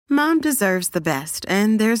Mom deserves the best,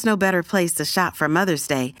 and there's no better place to shop for Mother's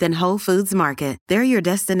Day than Whole Foods Market. They're your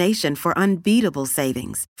destination for unbeatable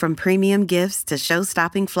savings, from premium gifts to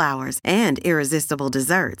show-stopping flowers and irresistible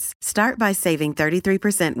desserts. Start by saving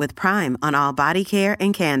 33% with Prime on all body care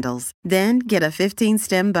and candles. Then get a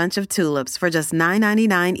 15-stem bunch of tulips for just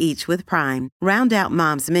 $9.99 each with Prime. Round out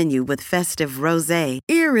Mom's menu with festive rosé,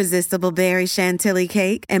 irresistible berry chantilly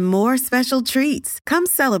cake, and more special treats. Come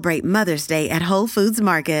celebrate Mother's Day at Whole Foods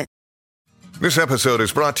Market. This episode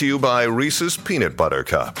is brought to you by Reese's Peanut Butter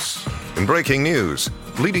Cups. In breaking news,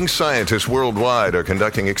 leading scientists worldwide are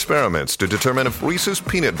conducting experiments to determine if Reese's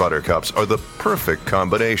Peanut Butter Cups are the perfect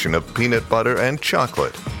combination of peanut butter and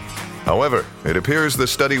chocolate. However, it appears the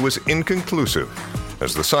study was inconclusive,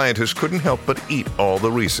 as the scientists couldn't help but eat all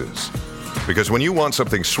the Reese's. Because when you want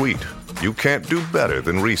something sweet, you can't do better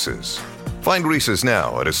than Reese's. Find Reese's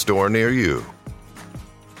now at a store near you.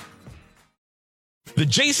 The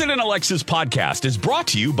Jason and Alexis podcast is brought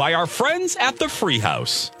to you by our friends at the Free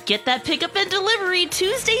House. Get that pickup and delivery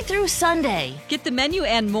Tuesday through Sunday. Get the menu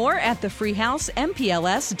and more at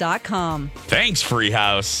thefreehousempls.com. Thanks, Free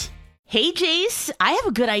House. Hey, Jace, I have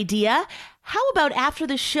a good idea. How about after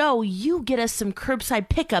the show, you get us some curbside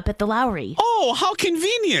pickup at the Lowry? Oh, how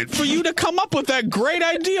convenient for you to come up with that great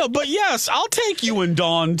idea. But yes, I'll take you and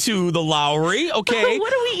Dawn to the Lowry, okay?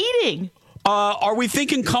 What are we eating? Are we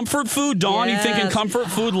thinking comfort food? Dawn, Yes. you thinking comfort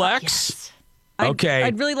food, Lex? Yes. Okay.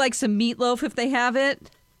 I'd really like some meatloaf if they have it.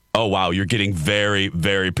 Oh, wow. You're getting very,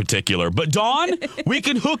 very particular. But, Dawn, we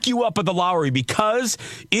can hook you up at the Lowry because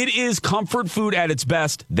it is comfort food at its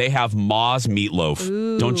best. They have Ma's Meatloaf.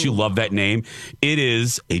 Ooh. Don't you love that name? It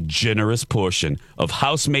is a generous portion of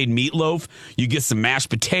house-made meatloaf. You get some mashed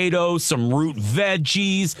potatoes, some root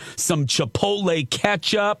veggies, some Chipotle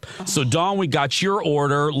ketchup. So, Dawn, we got your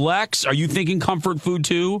order. Lex, are you thinking comfort food,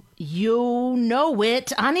 too? You know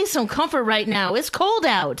it. I need some comfort right now. It's cold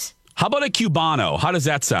out. How about a Cubano? How does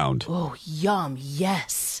that sound? Oh, yum,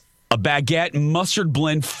 yes. A baguette, mustard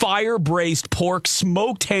blend, fire-braised pork,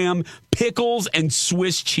 smoked ham, pickles, and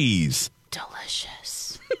Swiss cheese.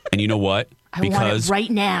 Delicious. And you know what? I want it right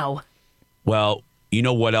now. Well, you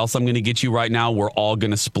know what else I'm going to get you right now? We're all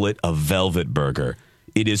going to split a Velvet Burger.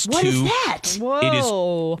 It is What is that?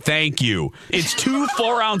 Whoa. Thank you. It's 2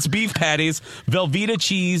 4-ounce beef patties, Velveeta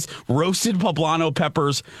cheese, roasted poblano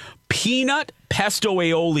peppers, peanut pesto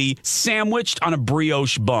aioli sandwiched on a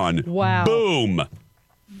brioche bun. Wow. Boom.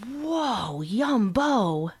 Whoa,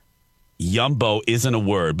 yumbo. Yumbo isn't a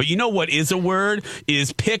word, but you know what is a word?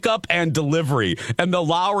 Is pickup and delivery. And the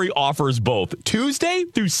Lowry offers both Tuesday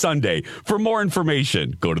through Sunday. For more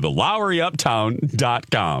information, go to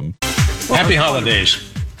thelowryuptown.com. Happy holidays.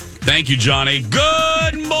 Thank you, Johnny.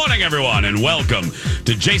 Good morning, everyone, and welcome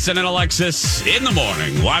to Jason and Alexis in the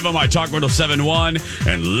morning, live on My Talk 1071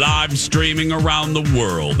 and live streaming around the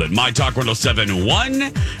world at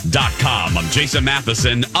MyTalk1071.com. I'm Jason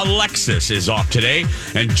Matheson. Alexis is off today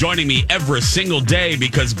and joining me every single day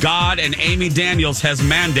because God and Amy Daniels has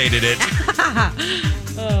mandated it.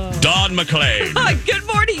 Dawn McClain. Good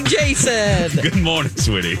morning, Jason. Good morning,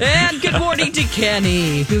 sweetie. And good morning to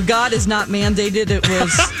Kenny, who God has not mandated. It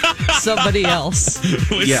was somebody else.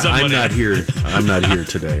 Yeah, I'm not here. I'm not here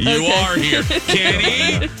today. You are here.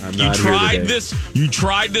 Kenny, I'm you not tried here today. this. You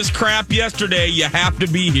tried this crap yesterday. You have to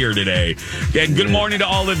be here today. And good morning to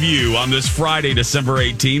all of you on this Friday, December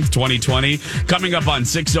 18th, 2020. Coming up on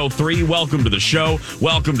 6:03. Welcome to the show.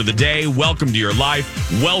 Welcome to the day. Welcome to your life.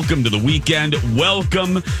 Welcome to the weekend.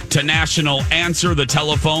 Welcome to National Answer the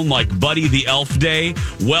Telephone like Buddy the Elf Day.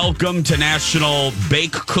 Welcome to National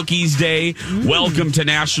Bake Cookies Day. Welcome to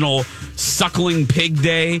National Suckling Pig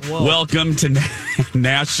Day. Whoa. Welcome to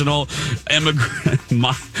National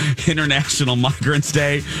International Migrants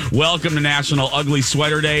Day. Welcome to National Ugly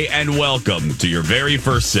Sweater Day. And welcome to your very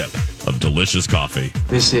first sip of delicious coffee.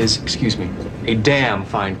 This is, excuse me, a damn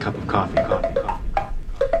fine cup of coffee.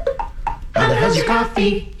 How the hell's your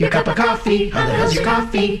coffee? Your cup of coffee? How the hell's your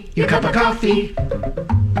coffee? Your cup of coffee?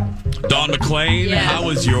 Dawn McClain, Yes. how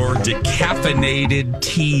was your decaffeinated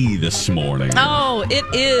tea this morning? Oh, it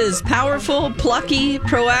is powerful, plucky,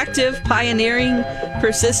 proactive, pioneering,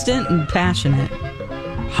 persistent, and passionate.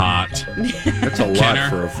 Hot. That's a lot Kenner?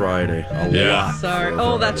 for a Friday. A Yeah. lot. Sorry. for a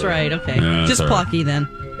Oh, Friday. that's right. Okay. Yeah, that's Just all right. plucky then.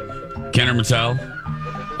 Kenner Mattel?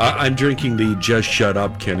 I'm drinking the Just Shut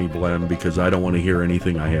Up Kenny blend because I don't want to hear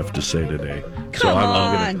anything I have to say today. So Come I'm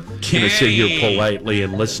on. going to sit here Kenny. politely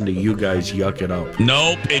and listen to you guys yuck it up.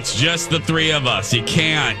 Nope, it's just the three of us. You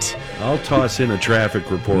can't. I'll toss in a traffic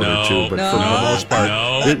report No. or two, but No. for the most part,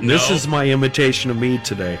 No. this No. is my imitation of me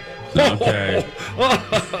today. Okay.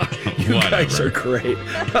 You guys are great.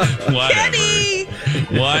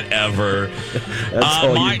 Whatever. That's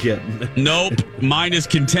all you get. Nope. Mine is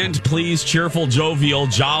content, pleased, cheerful, jovial,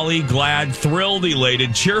 jolly, glad, thrilled,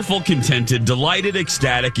 elated, cheerful, contented, delighted,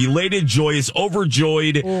 ecstatic, elated, joyous,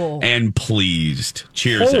 overjoyed, and pleased.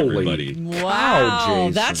 Cheers, everybody. Wow.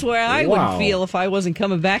 Jason. That's where I would feel if I wasn't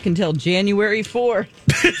coming back until January 4th.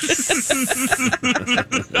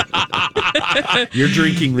 You're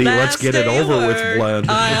drinking the let's get it over with blend.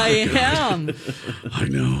 I am. I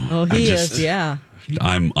know. Oh, he is, yeah.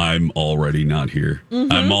 I'm already not here.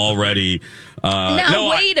 Mm-hmm. I'm already.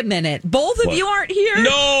 Wait a minute. Both of you aren't here?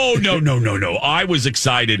 No. I was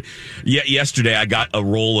excited. Yesterday I got a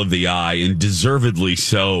roll of the eye, and deservedly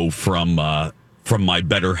so from my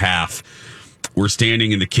better half. We're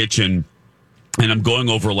standing in the kitchen, and I'm going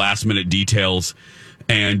over last minute details.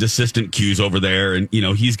 And assistant Q's over there, and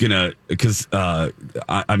he's gonna, because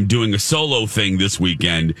I'm doing a solo thing this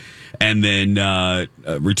weekend, and then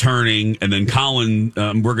returning, and then Colin,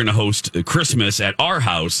 we're gonna host Christmas at our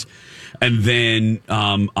house, and then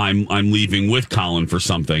I'm leaving with Colin for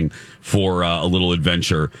something, for a little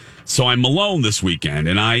adventure. So I'm alone this weekend,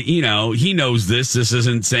 and he knows this. This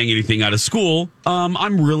isn't saying anything out of school.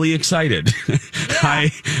 I'm really excited. Yeah.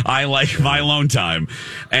 I like my alone time.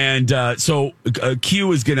 And so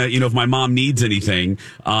Q is going to, if my mom needs anything,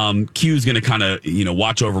 Q is going to kind of,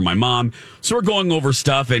 watch over my mom. So we're going over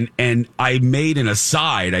stuff, and I made an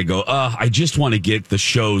aside. I go, I just want to get the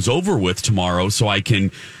shows over with tomorrow so I can,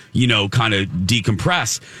 kind of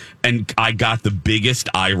decompress. And I got the biggest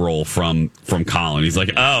eye roll from Colin. He's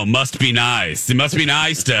like, "Oh, must be nice. It must be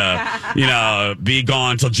nice to, be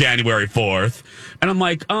gone till January 4th." And I'm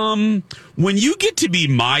like, when you get to be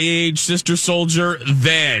my age, Sister Soldier,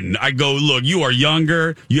 then I go, "Look, you are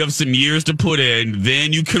younger. You have some years to put in.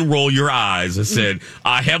 Then you can roll your eyes." I said,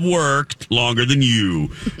 "I have worked longer than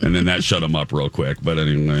you," and then that shut him up real quick. But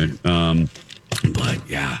anyway, but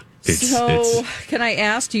yeah. Can I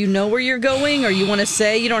ask, do you know where you're going, or you want to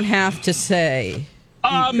say? You don't have to say.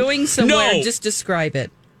 You're going somewhere, just describe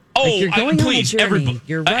it. Oh, like you're going please, on a journey.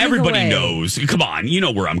 Everybody knows. Come on, you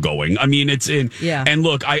know where I'm going. I mean, it's in. Yeah. And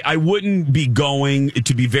look, I wouldn't be going,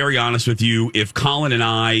 to be very honest with you, if Colin and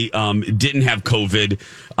I didn't have COVID.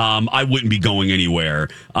 I wouldn't be going anywhere.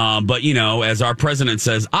 But as our president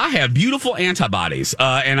says, I have beautiful antibodies,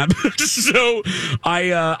 and I'm so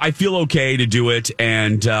I feel okay to do it.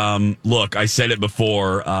 And look, I said it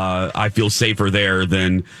before. I feel safer there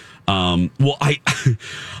than.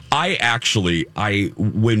 I actually,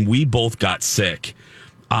 when we both got sick,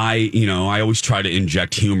 I always try to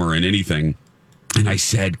inject humor in anything. And I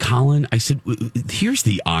said, Colin, here's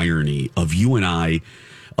the irony of you and I,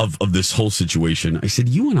 of this whole situation. I said,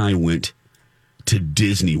 you and I went to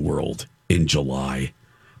Disney World in July,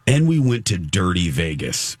 and we went to Dirty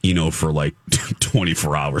Vegas, for like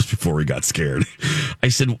 24 hours before we got scared. I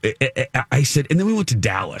said, and then we went to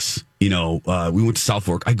Dallas, we went to South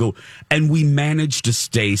Fork. I go, and we managed to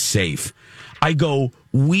stay safe. I go,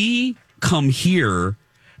 we come here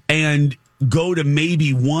and go to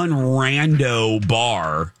maybe one rando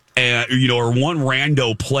bar, or one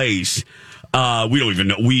rando place. We don't even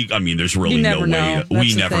know. There's really no way.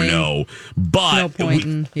 We never know. But no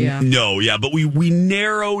point but we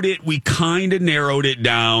narrowed it. We kind of narrowed it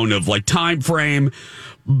down of like time frame.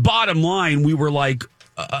 Bottom line, we were like,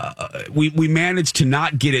 we managed to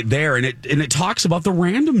not get it there, and it talks about the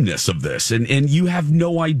randomness of this, and you have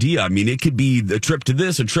no idea. I mean, it could be a trip to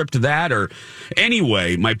this, a trip to that, or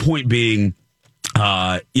anyway. My point being,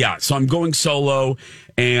 so I'm going solo.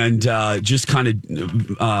 And just kind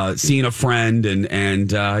of seeing a friend and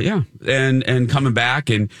coming back,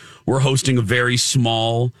 and we're hosting a very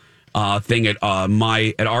small thing at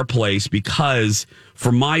our place, because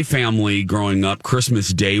for my family growing up, Christmas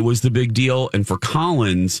Day was the big deal, and for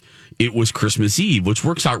Collins it was Christmas Eve, which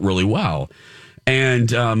works out really well.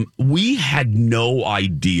 And we had no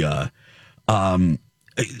idea.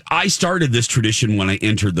 I started this tradition when I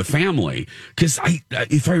entered the family, because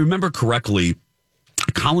if I remember correctly,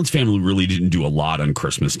 Colin's family really didn't do a lot on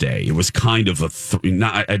Christmas Day. It was kind of a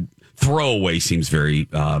throwaway. Seems very.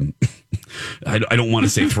 I don't want to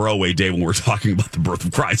say throwaway day when we're talking about the birth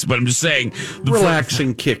of Christ, but I'm just saying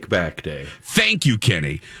relaxing kickback day. Thank you,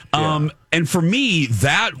 Kenny. And for me,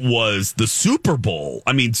 that was the Super Bowl.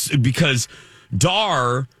 I mean, because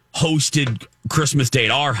Dar hosted Christmas Day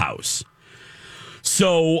at our house.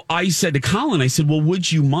 So I said to Colin, I said, well,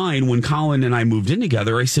 would you mind, when Colin and I moved in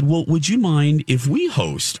together, I said, well, would you mind if we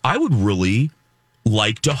host? I would really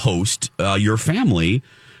like to host your family,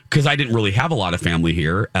 because I didn't really have a lot of family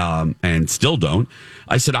here and still don't.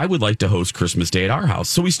 I said, I would like to host Christmas Day at our house.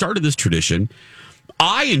 So we started this tradition.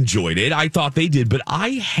 I enjoyed it. I thought they did, but I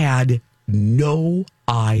had no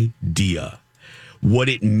idea what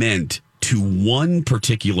it meant to one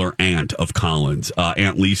particular aunt of Colin's,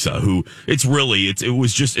 Aunt Lisa, who it's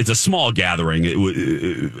a small gathering.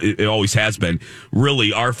 It always has been,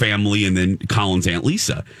 really our family and then Colin's Aunt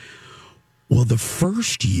Lisa. Well, the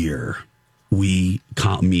first year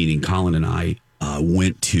meaning Colin and I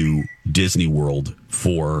went to Disney World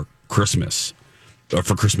for Christmas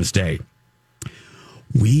Day.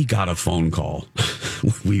 We got a phone call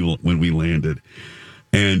when we landed,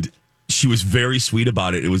 and she was very sweet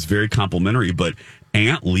about it. It was very complimentary, but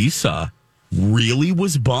Aunt Lisa really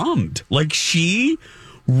was bummed. Like, she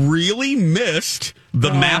really missed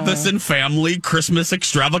the Matheson family Christmas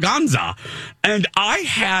extravaganza. And I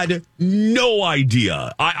had no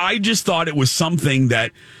idea. I just thought it was something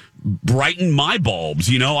that brightened my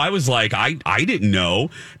bulbs. I was like, I didn't know.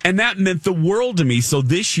 And that meant the world to me. So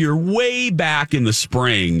this year, way back in the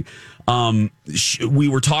spring, we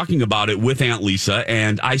were talking about it with Aunt Lisa,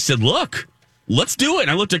 and I said, look, let's do it.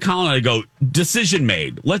 And I looked at Colin and I go, decision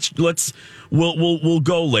made. We'll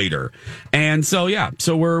go later. And so,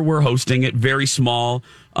 so we're hosting it, very small,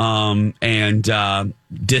 and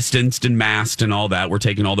distanced and masked and all that. We're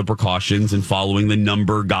taking all the precautions and following the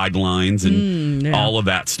number guidelines and all of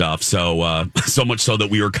that stuff. So, so much so that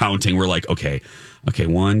we were counting. We're like, okay,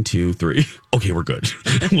 1, 2, 3. Okay, we're good.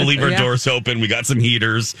 We'll leave our doors open. We got some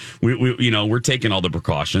heaters. We're taking all the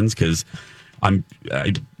precautions because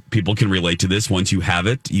people can relate to this. Once you have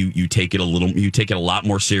it, you take it a lot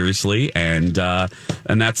more seriously, and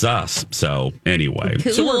that's us. So anyway,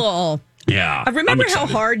 cool. Yeah, I remember how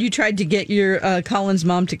hard you tried to get your Colin's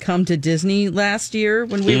mom to come to Disney last year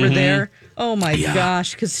when we were there. Oh my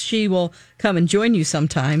gosh, because she will come and join you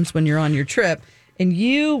sometimes when you're on your trip, and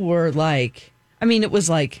you were like, it was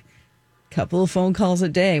like a couple of phone calls a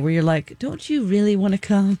day where you're like, don't you really want to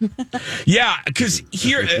come? Yeah, because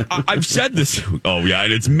here, I've said this. Oh, yeah,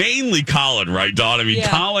 and it's mainly Colin, right, Dawn?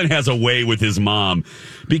 Colin has a way with his mom.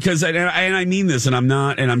 Because, and I mean this, and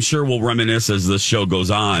I'm sure we'll reminisce as this show goes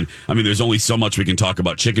on. There's only so much we can talk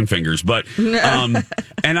about chicken fingers, but, and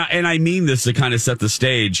I mean this to kind of set the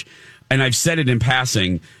stage, and I've said it in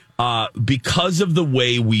passing, because of the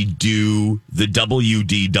way we do the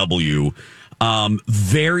WDW,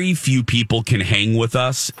 very few people can hang with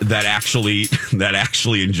us that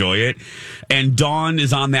actually enjoy it. And Dawn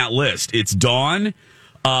is on that list. It's Dawn,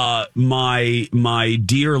 my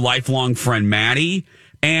dear lifelong friend, Maddie,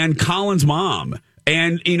 and Colin's mom.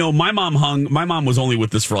 And, my mom was only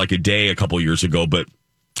with us for like a day a couple years ago, but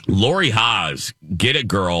Lori Haas, get it,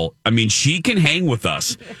 girl. She can hang with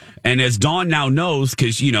us. And as Dawn now knows,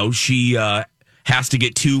 because, she, has to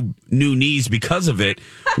get 2 new knees because of it.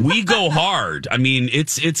 We go hard.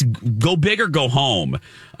 It's go big or go home.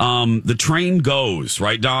 The train goes,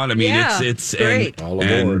 right, Dawn? It's great.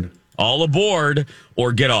 All aboard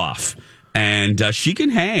or get off. And she can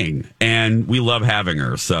hang, and we love having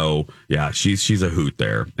her. So yeah, she's a hoot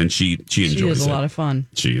there, and she enjoys it. She is a lot of fun.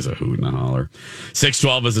 She's a hoot and a holler.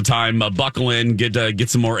 6:12 is the time. Buckle in, get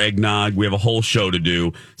some more eggnog. We have a whole show to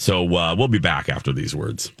do, so we'll be back after these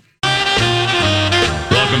words.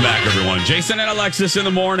 Welcome back, everyone. Jason and Alexis in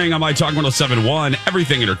the morning on My Talk 107.1.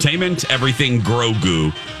 Everything entertainment, everything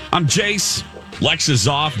Grogu. I'm Jace. Lex is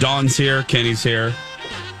off. Dawn's here. Kenny's here.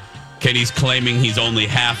 Kenny's claiming he's only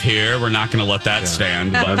half here. We're not going to let that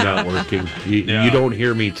stand. But I'm not working. You don't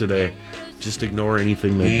hear me today. Just ignore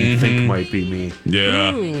anything that you think might be me.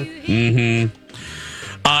 Yeah.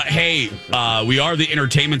 Hey, we are the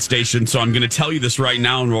entertainment station, so I'm going to tell you this right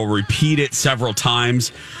now, and we'll repeat it several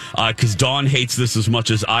times because Dawn hates this as much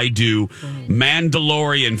as I do.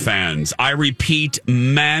 Mandalorian fans. I repeat,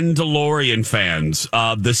 Mandalorian fans.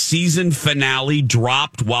 The season finale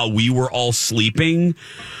dropped while we were all sleeping.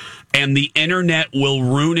 And the internet will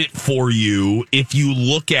ruin it for you if you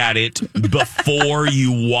look at it before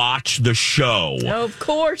you watch the show. Of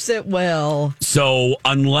course it will. So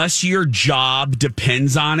unless your job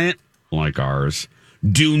depends on it, like ours,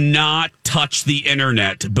 do not touch the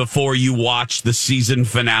internet before you watch the season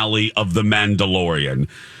finale of The Mandalorian.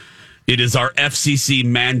 It is our FCC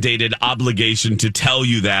mandated obligation to tell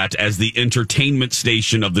you that as the entertainment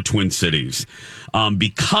station of the Twin Cities.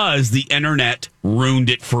 Because the internet ruined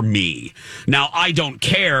it for me. Now, I don't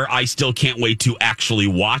care. I still can't wait to actually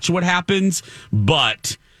watch what happens,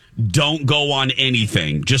 but don't go on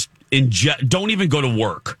anything. Just don't even go to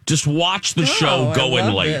work. Just watch the show, go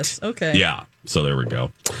in late. This. Okay. Yeah. So there we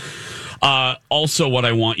go. Also, what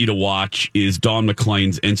I want you to watch is Dawn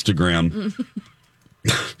McClain's Instagram.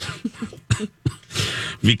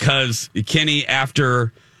 Because Kenny,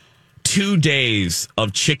 after 2 days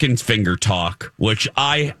of chicken finger talk, which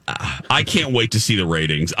I can't wait to see the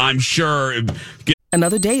ratings. I'm sure.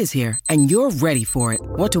 Another day is here, and you're ready for it.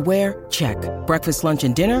 What to wear? Check. Breakfast, lunch,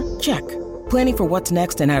 and dinner? Check. Planning for what's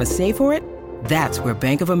next and how to save for it? That's where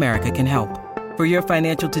Bank of America can help. For your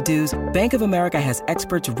financial to-dos, Bank of America has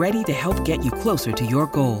experts ready to help get you closer to your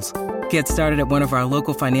goals. Get started at one of our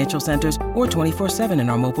local financial centers or 24/7 in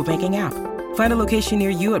our mobile banking app. Find a location near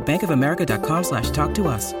you at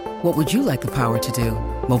bankofamerica.com/talktous. What would you like the power to do?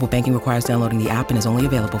 Mobile banking requires downloading the app and is only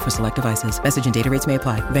available for select devices. Message and data rates may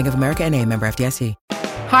apply. Bank of America N.A., member FDIC.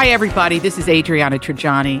 Hi, everybody. This is Adriana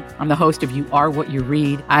Trajani. I'm the host of You Are What You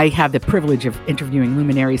Read. I have the privilege of interviewing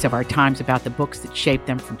luminaries of our times about the books that shaped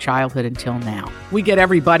them from childhood until now. We get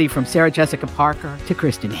everybody from Sarah Jessica Parker to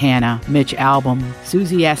Kristen Hanna, Mitch Albom,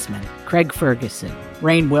 Susie Essman, Craig Ferguson,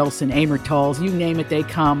 Rainn Wilson, Amor Tolls, you name it, they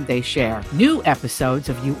come, they share. New episodes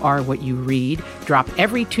of You Are What You Read drop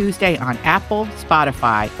every Tuesday on Apple,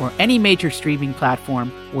 Spotify, or any major streaming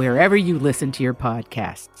platform wherever you listen to your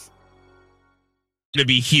podcasts. To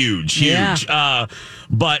be huge. Yeah.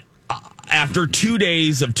 But after 2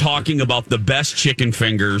 days of talking about the best chicken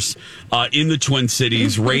fingers in the Twin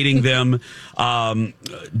Cities, rating them, Dawn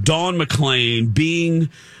McLean being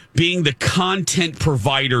the content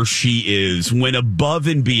provider she is, went above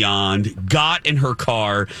and beyond, got in her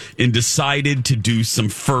car, and decided to do some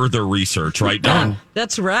further research. Right, Dawn?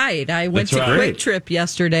 That's right. I went That's to right. Quick Trip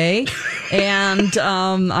yesterday, and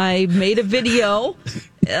I made a video.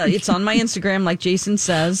 It's on my Instagram, like Jason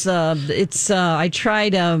says. I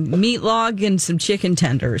tried a meat log and some chicken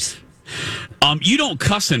tenders. You don't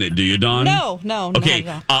cuss in it, do you, Dawn? No. Okay,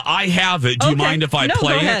 no. I have it. Do you Okay. mind if I No,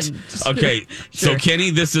 play go it? ahead. Okay, Sure. so Kenny,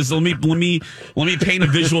 this is let me paint a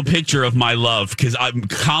visual picture of my love, because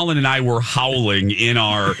Colin and I were howling in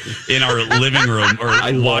our living room or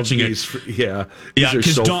I love watching these. it. These are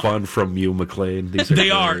 'cause so Dawn- fun from you, McLean. These They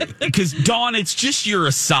great. are, because Dawn, it's just your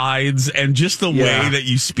asides and just the way Yeah. that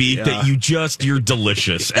you speak Yeah. that you're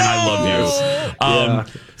delicious, and I love you. Yeah.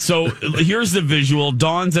 So here's the visual.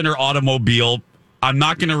 Dawn's in her automobile. I'm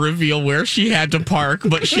not going to reveal where she had to park,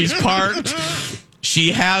 but she's parked.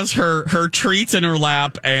 She has her treats in her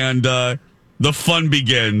lap, and the fun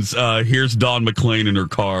begins. Here's Dawn McLean in her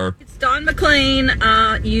car. It's Dawn McLean.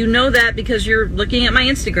 You know that because you're looking at my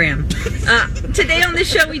Instagram. Today on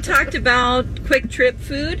this show, we talked about Quick Trip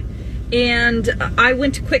food. And I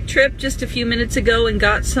went to Quick Trip just a few minutes ago and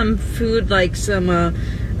got some food, like some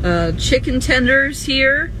chicken tenders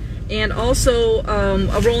here, and also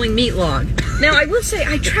a rolling meat log. Now, I will say,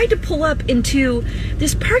 I tried to pull up into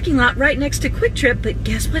this parking lot right next to Quick Trip, but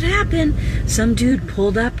guess what happened? Some dude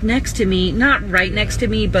pulled up next to me, not right next to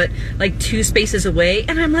me, but like 2 spaces away,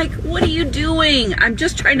 and I'm like, what are you doing? I'm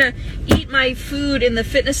just trying to eat my food in the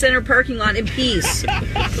fitness center parking lot in peace.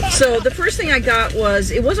 So the first thing I got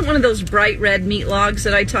was, it wasn't one of those bright red meat logs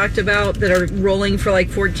that I talked about that are rolling for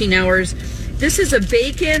like 14 hours. This is a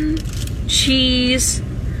bacon, cheese,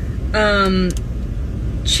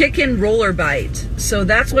 chicken roller bite. So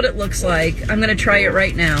that's what it looks like. I'm going to try it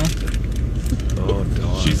right now. Oh,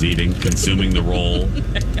 Dawn. She's eating, consuming the roll.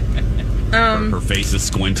 Her face is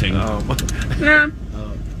squinting. Nah.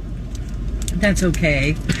 That's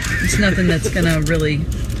okay. It's nothing that's going to really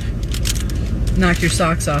knock your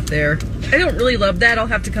socks off there. I don't really love that. I'll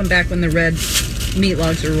have to come back when the red meat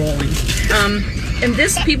logs are rolling. And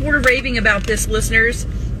this, people were raving about this, listeners.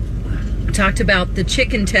 Talked about the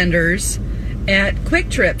chicken tenders at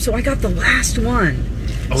Quick Trip. So I got the last one.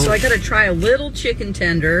 So I got to try a little chicken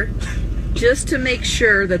tender just to make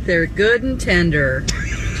sure that they're good and tender.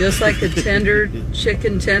 Just like a tender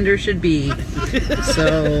chicken tender should be.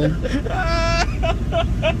 So,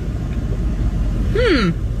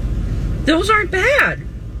 those aren't bad.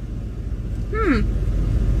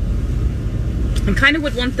 I kind of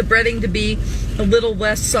would want the breading to be a little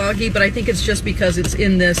less soggy, but I think it's just because it's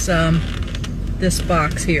in this this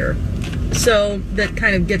box here. So that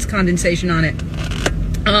kind of gets condensation on it.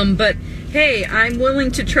 But hey, I'm willing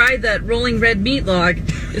to try that rolling red meat log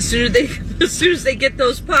as soon as they get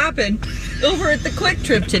those popping over at the Quick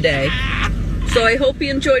Trip today. So I hope you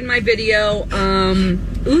enjoyed my video.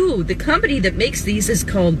 The company that makes these is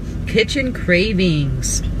called Kitchen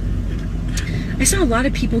Cravings. I saw a lot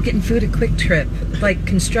of people getting food at Quick Trip, like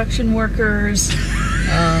construction workers,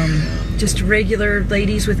 just regular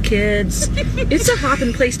ladies with kids. It's a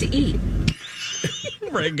hopping place to eat.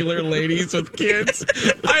 Regular ladies with kids.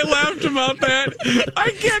 I laughed about that.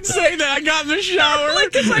 I can't say that. I got in the shower.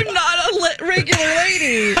 Because I'm not a regular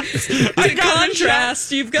lady. To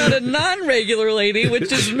contrast, you've got a non-regular lady,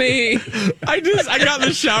 which is me. I got in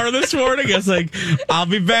the shower this morning. I was like, I'll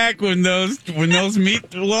be back when those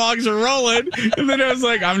meat logs are rolling. And then I was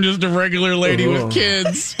like, I'm just a regular lady with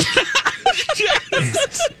kids.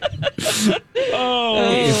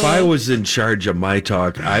 If I was in charge of My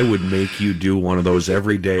Talk, I would make you do one of those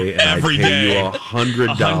every day, and I'd pay you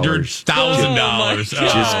 $100. $100,000.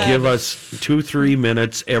 Just give us 2-3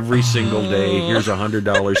 minutes every single day. Here's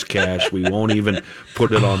 $100 cash. We won't even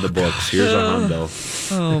put it on the books. Here's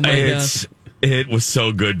 $100. Oh my gosh. It was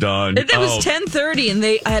so good, Dawn. It was 10:30, and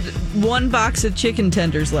they had one box of chicken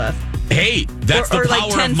tenders left. Hey, that's the or power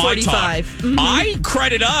like of My Talk. Mm-hmm. I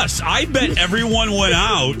credit us. I bet everyone went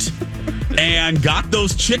out and got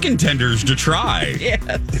those chicken tenders to try.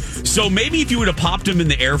 Yes. So maybe if you would have popped them in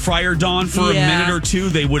the air fryer, Dawn, for a minute or two,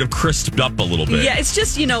 they would have crisped up a little bit. Yeah, it's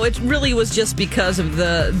just, it really was just because of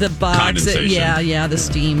the box. Condensation. The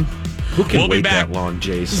steam. Who can We'll wait be back. that long,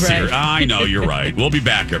 Jace? Right. I know, you're right. We'll be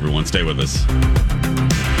back, everyone. Stay with us. In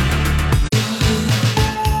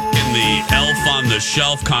the Elf on the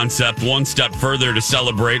Shelf concept, one step further to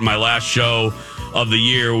celebrate my last show of the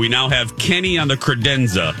year, we now have Kenny on the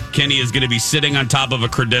credenza. Kenny is going to be sitting on top of a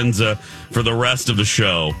credenza for the rest of the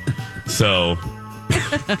show. So...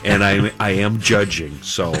 And I am judging,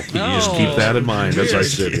 so just keep that in mind as I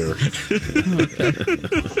sit here.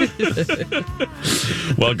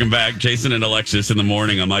 Welcome back, Jason and Alexis in the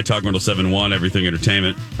morning on My Talk 107.1 Everything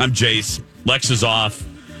Entertainment. I'm Jace. Lex is off.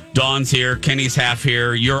 Dawn's here. Kenny's half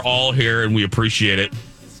here. You're all here, and we appreciate it.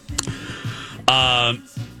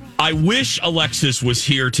 I wish Alexis was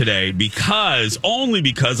here today only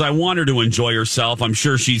because I want her to enjoy herself. I'm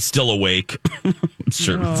sure she's still awake.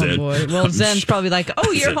 Sure, Zen. Boy. Well, Zen's probably like,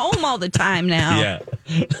 you're home all the time now. Yeah.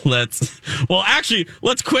 Let's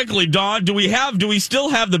quickly, Dawn, do we still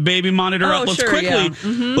have the baby monitor up?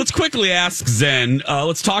 Let's quickly ask Zen.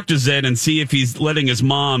 Let's talk to Zen and see if he's letting his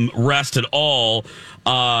mom rest at all.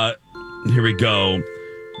 Here we go.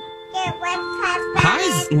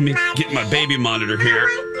 Hi, let me get my baby monitor here.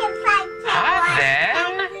 Hi,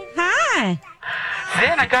 Zen. Hi.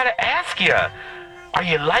 Zen, I gotta ask you. Are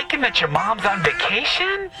you liking that your mom's on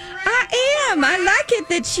vacation? I am. I like it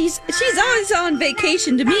that she's always on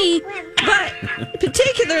vacation to me, but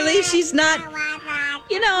particularly she's not.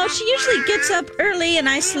 She usually gets up early and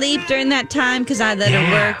I sleep during that time because I let her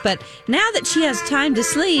work. But now that she has time to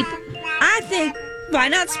sleep, I think, why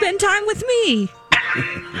not spend time with me?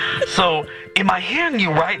 So, am I hearing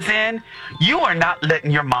you right, Zen? You are not letting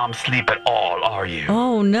your mom sleep at all, are you?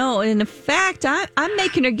 Oh, no. In fact, I'm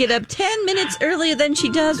making her get up 10 minutes earlier than she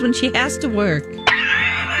does when she has to work.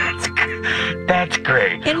 That's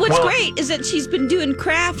great. And what's great is that she's been doing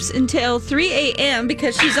crafts until 3 a.m.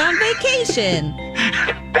 because she's on vacation.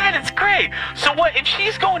 That is great. So what, if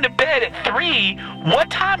she's going to bed at 3, what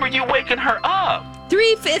time are you waking her up?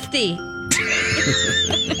 3:50.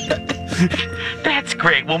 That's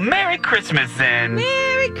great. Well, Merry Christmas, Zen.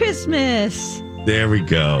 Merry Christmas. There we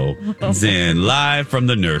go. Zen, live from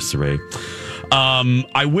the nursery.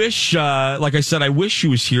 I wish, like I said, I wish she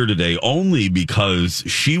was here today only because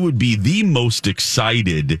she would be the most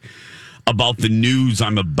excited about the news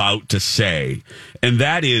I'm about to say. And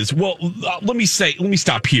that is, let me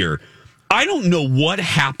stop here. I don't know what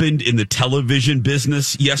happened in the television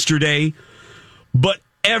business yesterday, but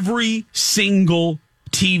every single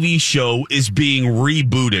TV show is being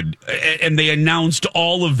rebooted, and they announced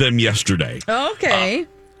all of them yesterday. Okay.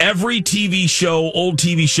 Every old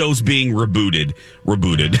TV show's being rebooted,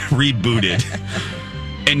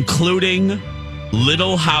 including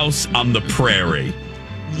Little House on the Prairie.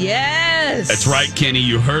 Yes. That's right, Kenny.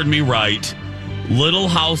 You heard me right. Little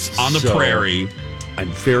House on the Prairie.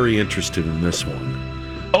 I'm very interested in this one.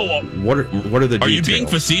 Oh, what are the details? Are you being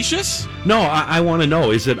facetious? No, I want to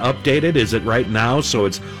know. Is it updated? Is it right now? So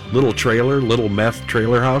it's little meth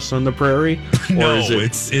trailer house on the prairie? No,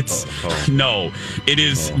 no. It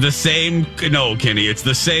is the same. No, Kenny, it's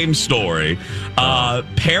the same story.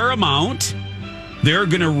 Paramount, they're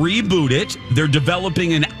going to reboot it. They're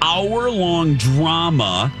developing an hour-long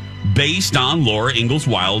drama based on Laura Ingalls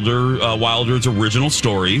Wilder's original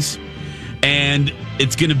stories. And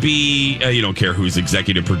it's going to be, you don't care who's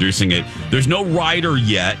executive producing it. There's no writer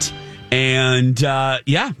yet. And,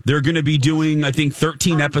 they're going to be doing, I think,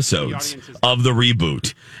 13 episodes of the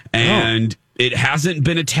reboot. And it hasn't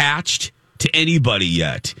been attached to anybody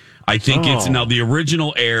yet. I think it's now the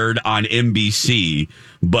original aired on NBC,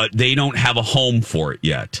 but they don't have a home for it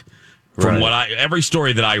yet. From every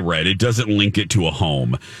story that I read, it doesn't link it to a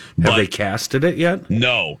home. Have they casted it yet?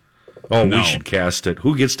 No. Oh, No. we should cast it.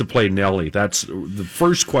 Who gets to play Nellie? That's the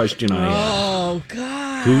first question I have. Oh,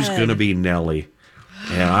 God. Who's going to be Nellie?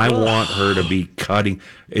 And I want her to be cutting.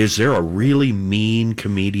 Is there a really mean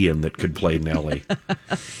comedian that could play Nellie?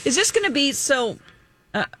 Is this going to be so?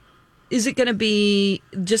 Is it going to be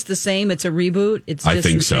just the same? It's a reboot. I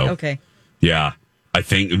think so. Okay. Yeah. I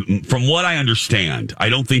think, from what I understand, I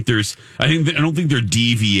don't think they're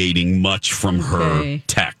deviating much from her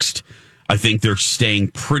text. I think they're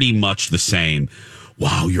staying pretty much the same.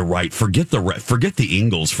 Wow, you're right. Forget the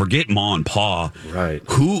Ingalls. Forget Ma and Pa. Right.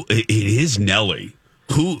 It is Nellie.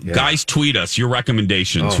 Guys, tweet us your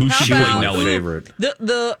recommendations. Who should play Nellie? Favorite.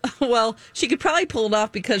 Well, she could probably pull it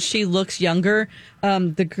off because she looks younger.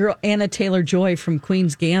 The girl Anna Taylor-Joy from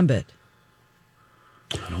Queen's Gambit.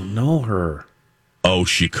 I don't know her. Oh,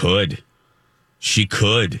 she could. She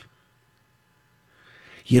could.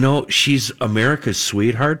 You know, she's America's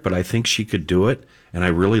sweetheart, but I think she could do it, and I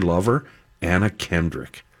really love her. Anna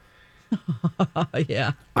Kendrick.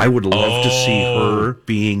 Yeah. I would love to see her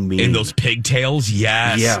being mean. In those pigtails,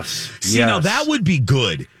 yes. Yes. See, now that would be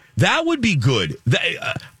good. That would be good.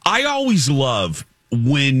 I always love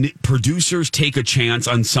when producers take a chance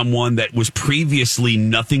on someone that was previously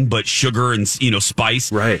nothing but sugar and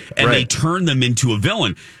spice, right? And they turn them into a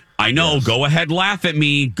villain. I know. Yes. Go ahead, laugh at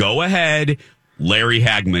me. Go ahead. Larry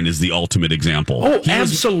Hagman is the ultimate example. Oh,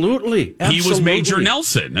 absolutely. He was Major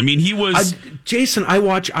Nelson. I mean, he was... Jason, I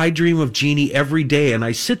watch I Dream of Jeannie every day, and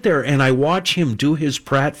I sit there and I watch him do his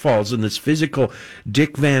pratfalls in this physical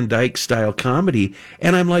Dick Van Dyke style comedy,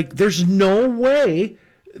 and I'm like, there's no way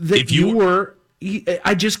that you were...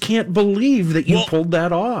 I just can't believe that you pulled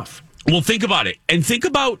that off. Well, think about it. And think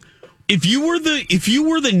about if you were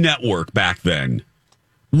the network back then,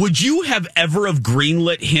 would you have ever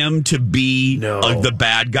greenlit him to be the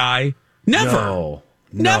bad guy? Never.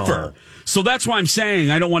 Never. So that's why I'm saying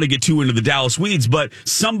I don't want to get too into the Dallas weeds, but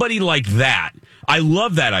somebody like that, I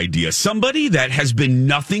love that idea. Somebody that has been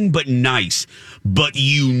nothing but nice, but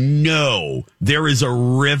there is a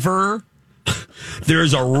river.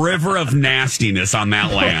 There's a river of nastiness on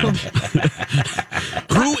that land.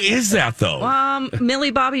 Who is that, though?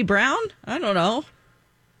 Millie Bobby Brown? I don't know.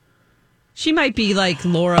 She might be like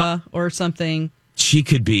Laura or something. She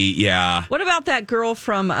could be, yeah. What about that girl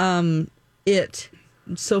from It,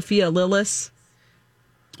 Sophia Lillis?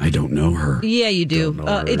 I don't know her. Yeah, you do.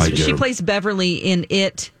 I She do. plays Beverly in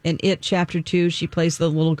It Chapter 2. She plays the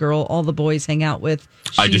little girl all the boys hang out with.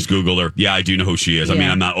 I just Googled her. Yeah, I do know who she is. I mean,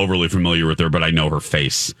 I'm not overly familiar with her, but I know her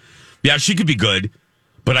face. Yeah, she could be good,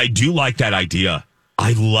 but I do like that idea.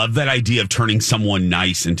 I love that idea of turning someone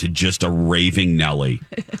nice into just a raving Nellie.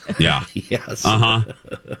 Yeah. Yes.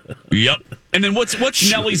 Yep. And then what's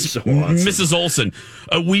Nellie's so awesome. Mrs. Olsen?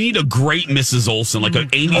 We need a great Mrs. Olsen, like an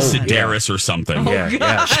Amy Sedaris or something. Yeah,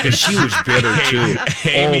 because she was bitter too.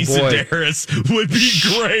 Amy Sedaris would be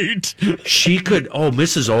great. She could. Oh,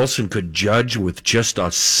 Mrs. Olsen could judge with just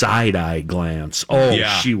a side eye glance. Oh,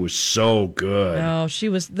 Yeah. she was so good. No, she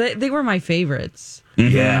was. They were my favorites.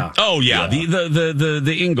 Mm-hmm. Yeah. Oh yeah.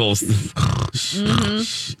 The Ingalls.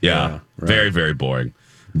 Yeah. Right. Very, very boring.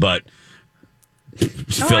 But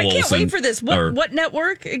Phil I can't Olsen, wait for this. What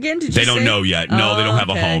network again? Did you they don't say? know yet. No, they don't have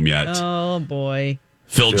a okay. home yet. Oh boy.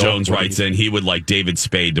 Phil Jones writes in he would like David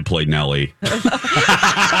Spade to play Nellie.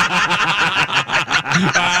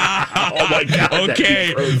 Oh my God.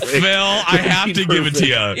 Okay, Phil, I have to give it to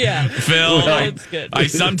you. Yeah. Phil, That's good. I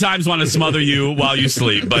sometimes want to smother you while you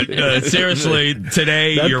sleep, but seriously,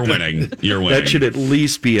 today you're winning. You're winning. That should at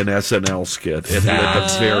least be an SNL skit, at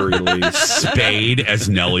the very least. Spade as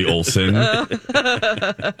Nellie Olsen.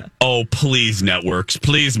 Oh, please, networks,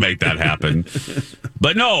 please make that happen.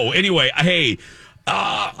 But no, anyway, hey,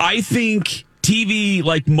 I think TV,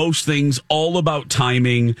 like most things, all about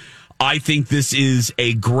timing. I think this is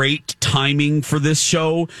a great timing for this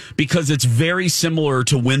show because it's very similar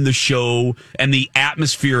to when the show and the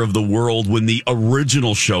atmosphere of the world when the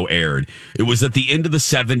original show aired. It was at the end of the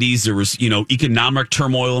 70s. There was, economic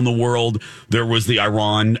turmoil in the world. There was the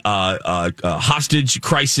Iran hostage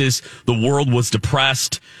crisis. The world was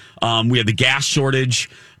depressed. We had the gas shortage.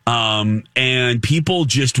 And people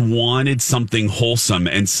just wanted something wholesome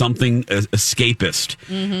and something escapist.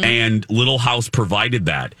 Mm-hmm. And Little House provided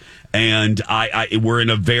that. And we're in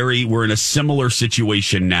a similar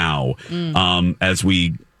situation now, as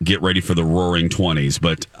we get ready for the Roaring 20s.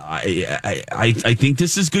 But I think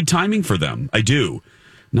this is good timing for them. I do.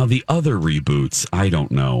 Now the other reboots, I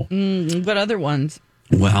don't know. What other ones?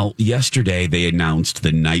 Well, yesterday they announced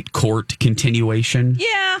the Night Court continuation.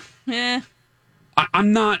 Yeah.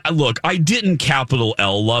 I'm not. Look, I didn't capital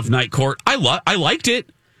L love Night Court. I liked it,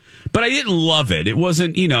 but I didn't love it. It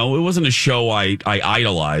wasn't, it wasn't a show I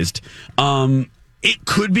idolized. It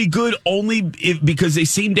could be good only because they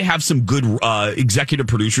seem to have some good executive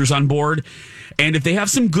producers on board. And if they have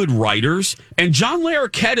some good writers, and John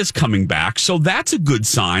Larroquette is coming back, so that's a good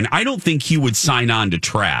sign. I don't think he would sign on to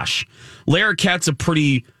trash. Larroquette's a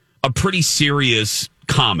pretty serious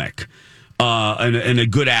comic and a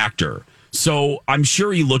good actor. So I'm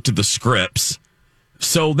sure he looked at the scripts.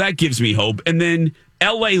 So that gives me hope. And then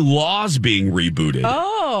L.A. Law's being rebooted.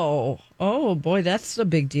 Oh boy, that's a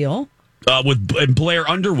big deal. With Blair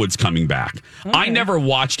Underwood's coming back. Okay. I never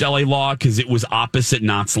watched L.A. Law because it was opposite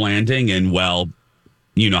Knots Landing, and well,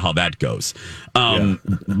 you know how that goes.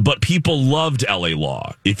 But people loved L.A.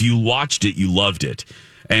 Law. If you watched it, you loved it.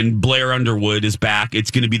 And Blair Underwood is back.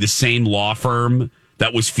 It's going to be the same law firm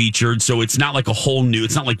that was featured, so it's not like a whole new.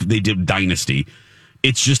 It's not like they did Dynasty.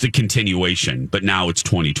 It's just a continuation, but now it's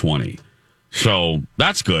 2020. So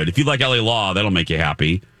that's good. If you like L.A. Law, that'll make you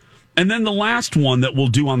happy. And then the last one that we'll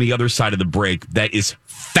do on the other side of the break that is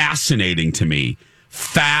fascinating to me.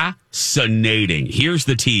 Fascinating. Here's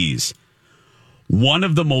the tease. One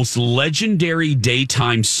of the most legendary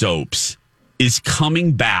daytime soaps is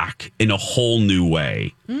coming back in a whole new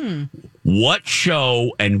way. What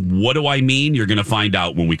show and what do I mean? You're going to find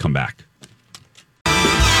out when we come back.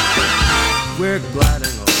 We're gliding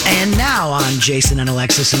along. And now on Jason and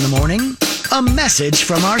Alexis in the Morning, a message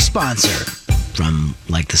from our sponsor. From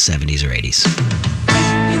like the 70s or 80s.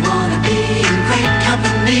 You wanna be in great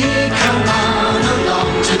company? Come on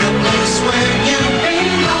along to the place where you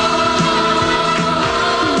belong.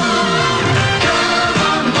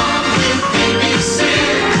 Come along with BBC.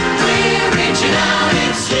 We're reaching out,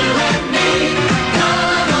 it's you and me.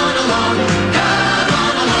 Come on along with ABC.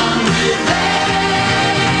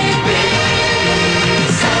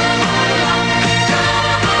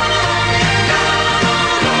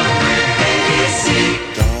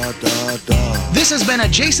 This has been a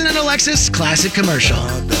Jason and Alexis classic commercial.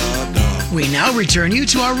 We now return you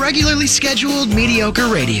to our regularly scheduled mediocre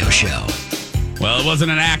radio show. Well, it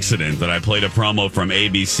wasn't an accident that I played a promo from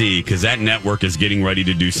ABC because that network is getting ready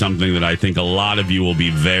to do something that I think a lot of you will be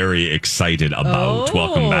very excited about.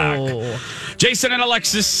 Welcome back. Jason and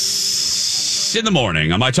Alexis in the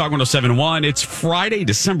morning on My Talk 107.1. It's Friday,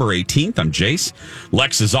 December 18th. I'm Jace.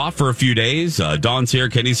 Lex is off for a few days. Dawn's here.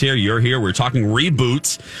 Kenny's here. You're here. We're talking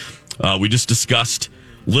reboots. We just discussed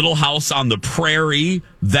Little House on the Prairie.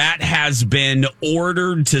 That has been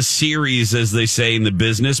ordered to series, as they say in the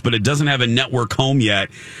business, but it doesn't have a network home yet.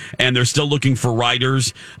 And they're still looking for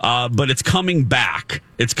writers. But it's coming back.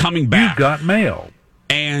 It's coming back. You got mail.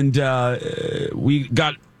 And we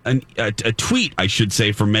got a tweet, I should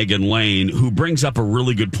say, from Megan Lane, who brings up a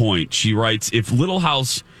really good point. She writes, if Little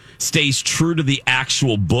House stays true to the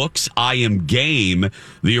actual books, I am game.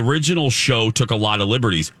 The original show took a lot of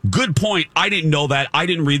liberties. Good point. I didn't know that. I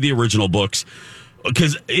didn't read the original books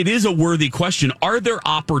because it is a worthy question. Are there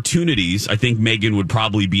opportunities? I think Megan would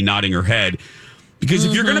probably be nodding her head because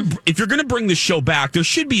if you're gonna bring the show back, there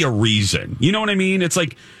should be a reason. You know what I mean? It's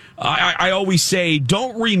like I always say,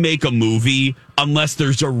 don't remake a movie unless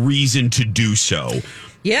there's a reason to do so.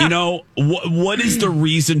 Yeah. You know, what is the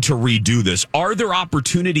reason to redo this? Are there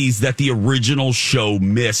opportunities that the original show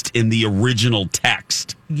missed in the original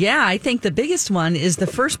text? Yeah, I think the biggest one is the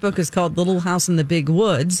first book is called Little House in the Big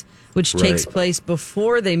Woods, which takes place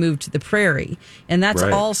before they moved to the prairie. And that's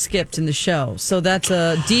all skipped in the show. So that's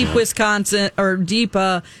a deep Wisconsin or deep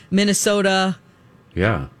Minnesota.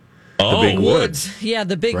 Yeah. The big woods. Yeah,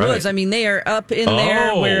 the big woods. I mean, they are up in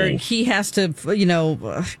there where he has to,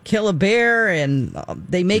 kill a bear and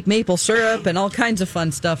they make maple syrup and all kinds of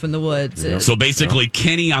fun stuff in the woods. Yeah. So basically,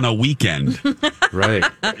 Kenny on a weekend. Right.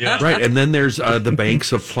 Right. And then there's the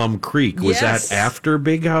banks of Plum Creek. Was that after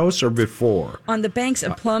Big House or before? On the banks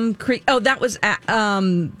of Plum Creek. Oh, that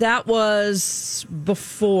was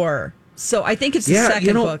before. So I think it's the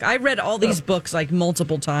second book. I read all these books like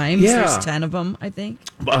multiple times. Yeah. There's 10 of them, I think.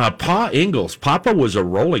 Pa Ingalls. Papa was a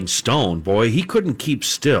Rolling Stone, boy. He couldn't keep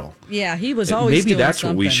still. Yeah, he was always Maybe that's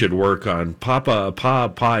something. What we should work on.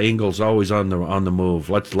 Pa Ingalls always on the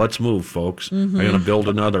move. Let's move, folks. Mm-hmm. I'm going to build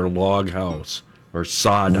another log house or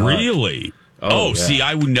sod hut. Really? See,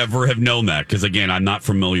 I would never have known that because, again, I'm not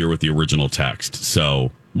familiar with the original text.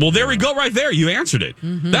 So... Well, there we go right there. You answered it.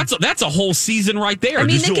 Mm-hmm. That's a whole season right there. I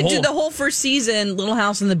mean, they could do the whole first season, Little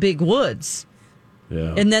House in the Big Woods.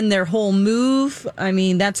 Yeah. And then their whole move, I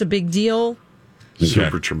mean, that's a big deal.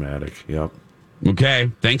 Super traumatic, yep. Okay.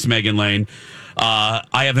 Thanks, Megan Lane.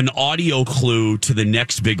 I have an audio clue to the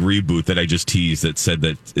next big reboot that I just teased that said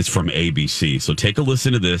that it's from ABC. So take a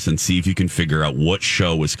listen to this and see if you can figure out what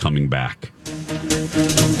show is coming back.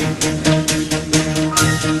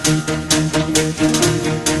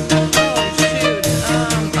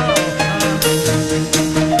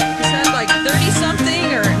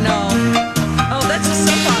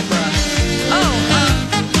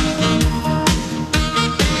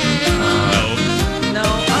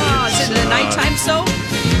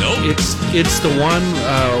 It's the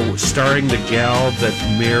one starring the gal that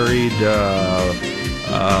married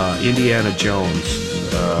Indiana Jones.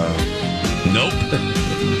 Nope.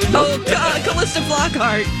 Callista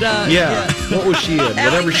Flockhart. Yeah. What was she in?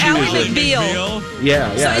 Whatever she was in. McBeal.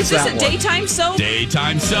 Yeah. So is this a one. daytime soap?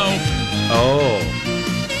 Daytime soap. Oh,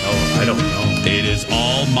 I don't know. It is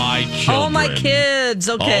All My Children. All My Kids.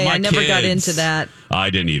 Okay, I never got into that.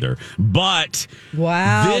 I didn't either. But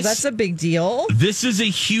wow, that's a big deal. This is a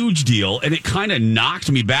huge deal, and it kind of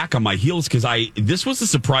knocked me back on my heels because this was a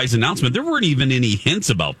surprise announcement. There weren't even any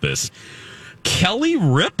hints about this. Kelly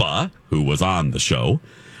Ripa, who was on the show,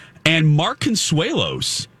 and Mark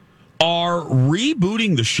Consuelos are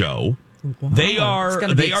rebooting the show. Wow, they are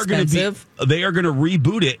going to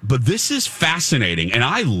reboot it, but this is fascinating, and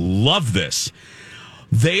I love this.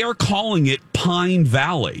 They are calling it Pine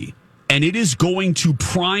Valley, and it is going to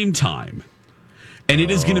prime time, and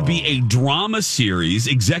it is going to be a drama series,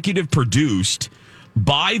 executive produced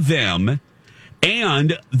by them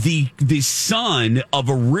and the son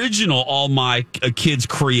of original All My Kids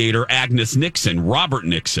creator Agnes Nixon, Robert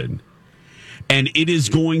Nixon. And it is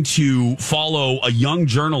going to follow a young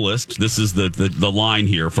journalist. This is the line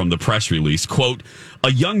here from the press release. Quote,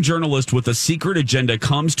 a young journalist with a secret agenda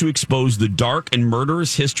comes to expose the dark and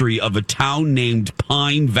murderous history of a town named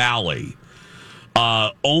Pine Valley,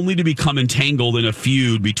 only to become entangled in a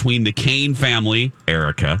feud between the Kane family,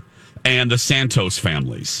 Erica, and the Santos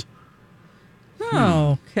families.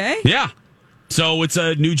 Oh, okay. Yeah. So it's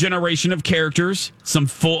a new generation of characters, some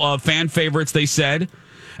full fan favorites, they said.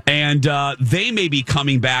 And they may be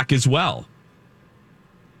coming back as well.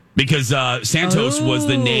 Because Santos was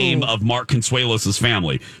the name of Mark Consuelos'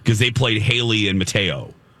 family, because they played Haley and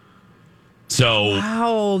Mateo. So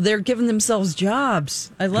wow, they're giving themselves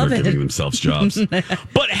jobs. I love it. Giving themselves jobs.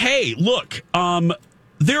 But hey, look,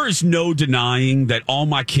 there is no denying that All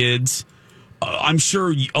My Kids, I'm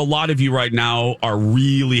sure a lot of you right now are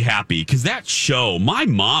really happy because that show, my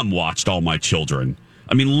mom watched All My Children.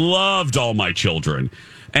 I mean, loved All My Children.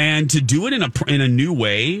 And to do it in a new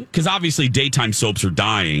way, because obviously daytime soaps are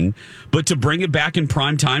dying, but to bring it back in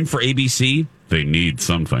prime time for ABC, they need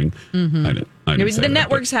something. Mm-hmm. I didn't say the that,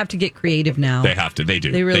 networks have to get creative now. They have to. They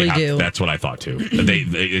do. They really do. That's what I thought too.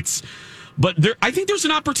 But I think there's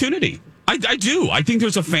an opportunity. I do. I think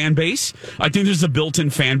there's a fan base. I think there's a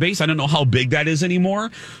built-in fan base. I don't know how big that is anymore.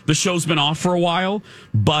 The show's been off for a while,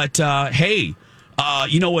 but hey. A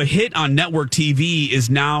hit on network TV is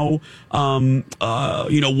now,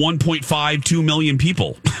 1.52 million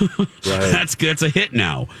people. Right. That's a hit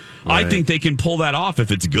now. Right. I think they can pull that off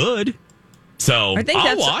if it's good. So I think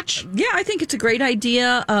I'll watch. I think it's a great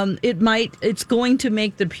idea. It's going to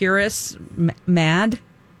make the purists mad.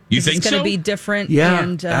 You think it's going so? to be different. Yeah,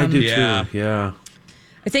 and, I do too. Yeah.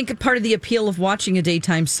 I think part of the appeal of watching a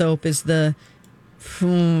daytime soap is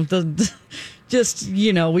just,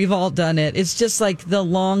 we've all done it. It's just like the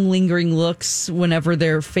long lingering looks whenever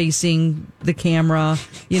they're facing the camera,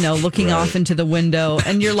 looking off into the window.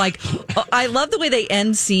 And you're like, I love the way they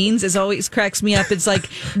end scenes. It always cracks me up. It's like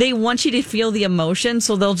they want you to feel the emotion.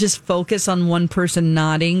 So they'll just focus on one person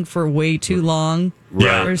nodding for way too long.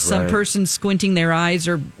 Yeah, or some person squinting their eyes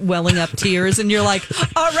or welling up tears. And you're like,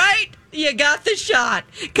 all right. You got the shot.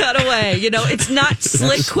 Cut away. It's not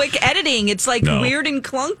slick, quick editing. It's like weird and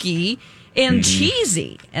clunky and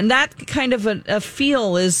cheesy. And that kind of a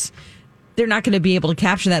feel is, they're not going to be able to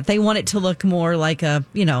capture that. They want it to look more like a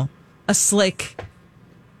slick.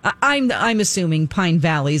 I'm assuming Pine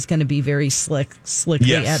Valley is going to be very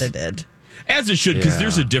slickly edited. As it should, because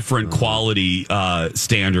there's a different quality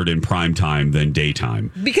standard in prime time than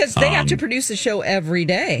daytime. Because they have to produce a show every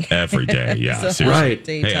day. Every day, yeah. So, right.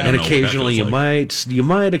 Hey, and occasionally you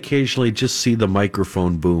might occasionally just see the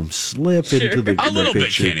microphone boom slip into the little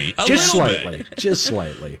picture. bit, Kenny. Just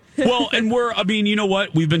slightly. Well, and you know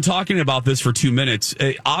what? We've been talking about this for 2 minutes.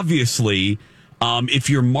 Obviously, if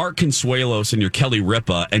you're Mark Consuelos and you're Kelly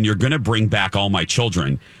Ripa and you're going to bring back All My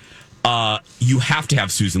Children, you have to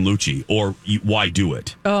have Susan Lucci, or why do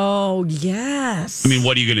it? Oh, yes. I mean,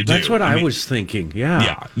 what are you going to do? That's what I was thinking. Yeah.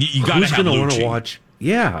 Yeah. You got to have Who's going to want Lucci. to watch?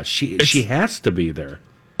 Yeah, she has to be there.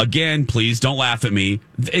 again, please don't laugh at me.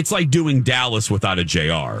 It's like doing Dallas without a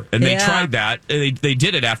JR. And they tried that. They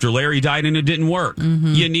did it after Larry died, and it didn't work.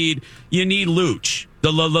 Mm-hmm. You need Luch,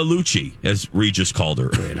 the Lucci, as Regis called her.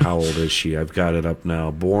 Wait, how old is she? I've got it up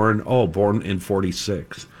now. Born in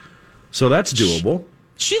 46. So that's doable.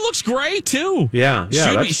 She looks great, too. Yeah,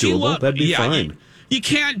 that's doable. That'd be fine. You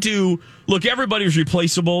can't look, everybody's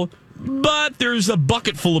replaceable, but there's a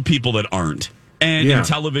bucket full of people that aren't. And in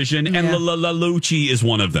television, and Lucci is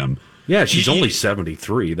one of them. Yeah, she's only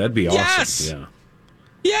 73. That'd be awesome. Yeah.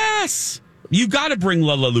 Yes. You got to bring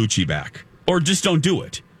Lucci back, or just don't do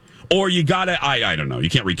it. Or you got to, I don't know, you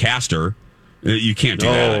can't recast her. You can't do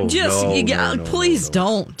that. Please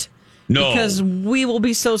don't. No. Because we will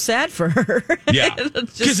be so sad for her. Yeah.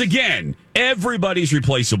 Because again, everybody's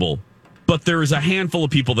replaceable, but there is a handful of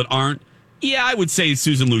people that aren't. Yeah, I would say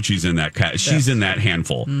Susan Lucci's in that she's in that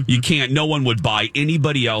handful. Mm-hmm. You can't. No one would buy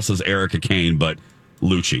anybody else as Erica Kane, but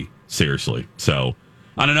Lucci. Seriously. So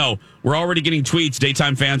I don't know. We're already getting tweets.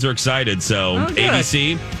 Daytime fans are excited. So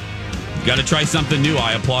ABC, got to try something new.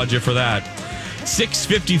 I applaud you for that.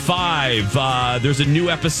 6:55. There's a new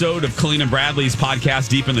episode of Colleen and Bradley's podcast,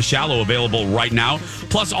 Deep in the Shallow, available right now.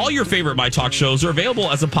 Plus, all your favorite My Talk shows are available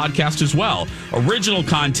as a podcast as well. Original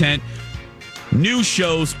content. New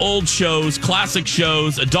shows, old shows, classic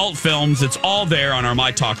shows, adult films. It's all there on our My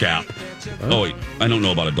Talk app. Oh, wait. I don't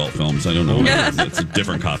know about adult films. I don't know. It's a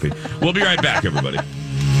different copy. We'll be right back, everybody.